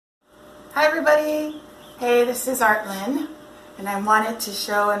Hi everybody! Hey, this is Artlyn, and I wanted to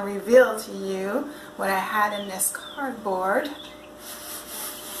show and reveal to you what I had in this cardboard.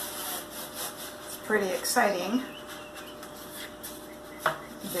 It's pretty exciting.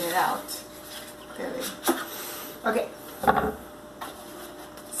 Get it out. There we go. Okay.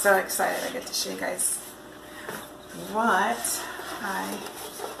 So excited I get to show you guys what I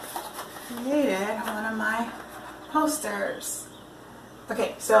created, one of my posters.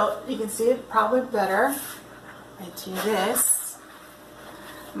 Okay, so you can see it probably better. I do this.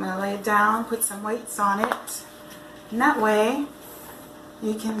 I'm going to lay it down, put some weights on it, and that way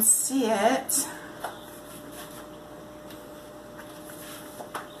you can see it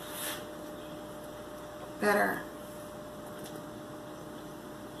better.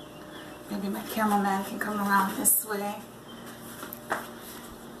 Maybe my cameraman can come around this way.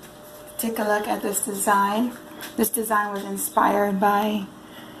 Take a look at this design. This design was inspired by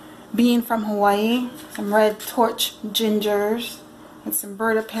being from Hawaii, some red torch gingers with some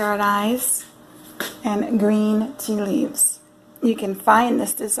bird of paradise and green tea leaves. You can find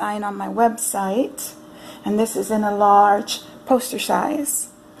this design on my website, and this is in a large poster size.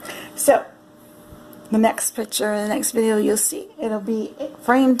 So the next picture, the next video you'll see, it'll be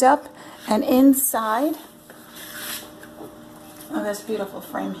framed up and inside of this beautiful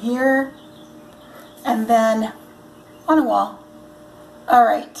frame here, and then on a wall.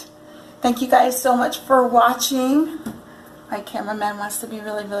 Alright, thank you guys so much for watching. My cameraman wants to be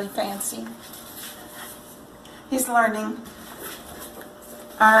really, really fancy. He's learning.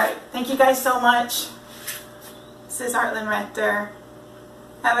 Alright, thank you guys so much. This is Artlyn Rector.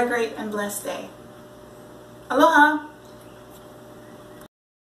 Have a great and blessed day. Aloha!